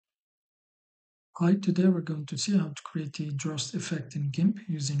Hi, today we're going to see how to create a Droste effect in GIMP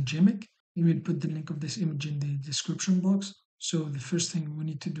using GIMP. We will put the link of this image in the description box. So the first thing we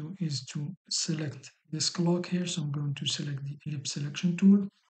need to do is to select this clock here. So I'm going to select the ellipse selection tool.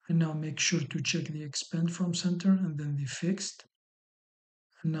 And now make sure to check the expand from center and then the fixed.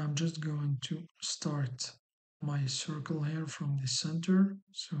 And now I'm just going to start my circle here from the center.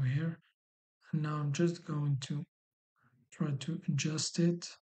 So here. And now I'm just going to try to adjust it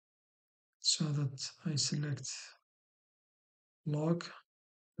so that I select lock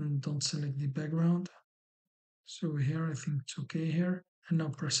and don't select the background. So here I think it's okay here. And now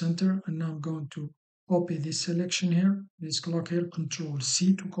press enter. And now I'm going to copy this selection here, this clock here, Control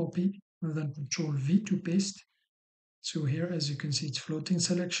C to copy, and then Control V to paste. So here, as you can see, it's floating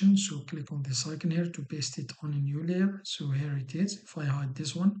selection. So click on this icon here to paste it on a new layer. So here it is. If I hide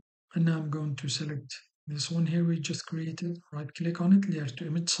this one, and now I'm going to select this one here we just created, right click on it, layer to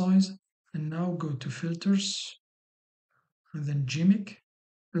image size, and now go to filters, and then gimmick.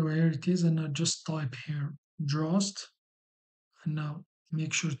 So here it is, and now just type here Droste, and now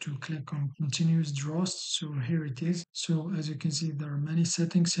make sure to click on continuous Droste. So here it is. So as you can see, there are many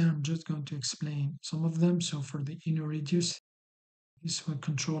settings here. I'm just going to explain some of them. So for the inner radius, this will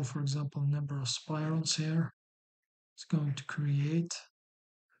control, for example, number of spirals here. It's going to create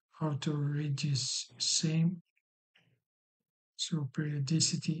outer radius same. So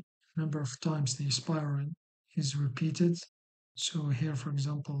periodicity, number of times the spiral is repeated. So here, for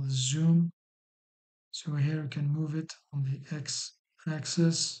example, zoom. So here you can move it on the X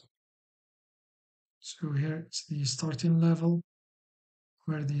axis. So here it's the starting level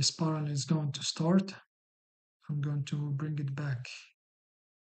where the spiral is going to start. I'm going to bring it back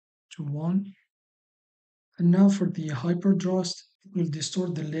to 1. And now for the hyperdrost, it will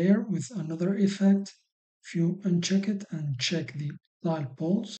distort the layer with another effect. If you uncheck it and check the tile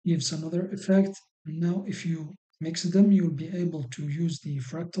poles, gives another effect. And now if you mix them, you'll be able to use the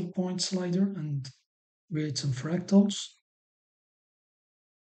fractal point slider and create some fractals.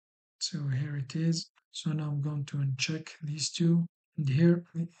 So here it is. So now I'm going to uncheck these two. And here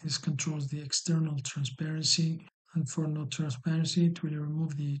this controls the external transparency. And for no transparency, it will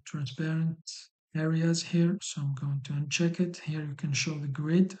remove the transparent areas here. So I'm going to uncheck it. Here you can show the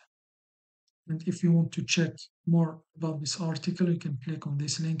grid. And if you want to check more about this article, you can click on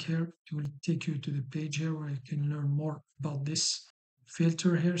this link here. It will take you to the page here where you can learn more about this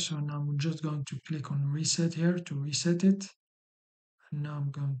filter here. So now I'm just going to click on reset here to reset it. And now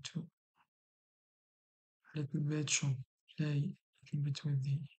I'm going to a little bit should play a little bit with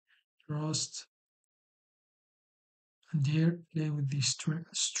the Rust, and here play with the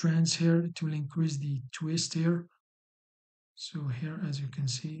strands here. It will increase the twist here. So here, as you can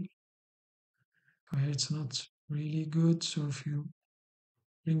see, here it's not really good. So if you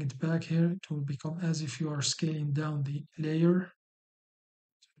bring it back here, it will become as if you are scaling down the layer.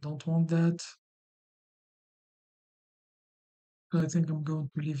 So don't want that. So I think I'm going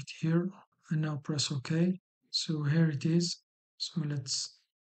to leave it here and now press OK. So here it is. So let's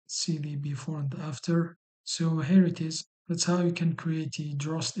see the before and after. So here it is. That's how you can create a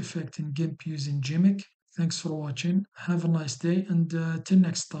Droste effect in GIMP using Gimmick. Thanks for watching. Have a nice day and till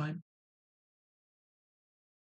next time.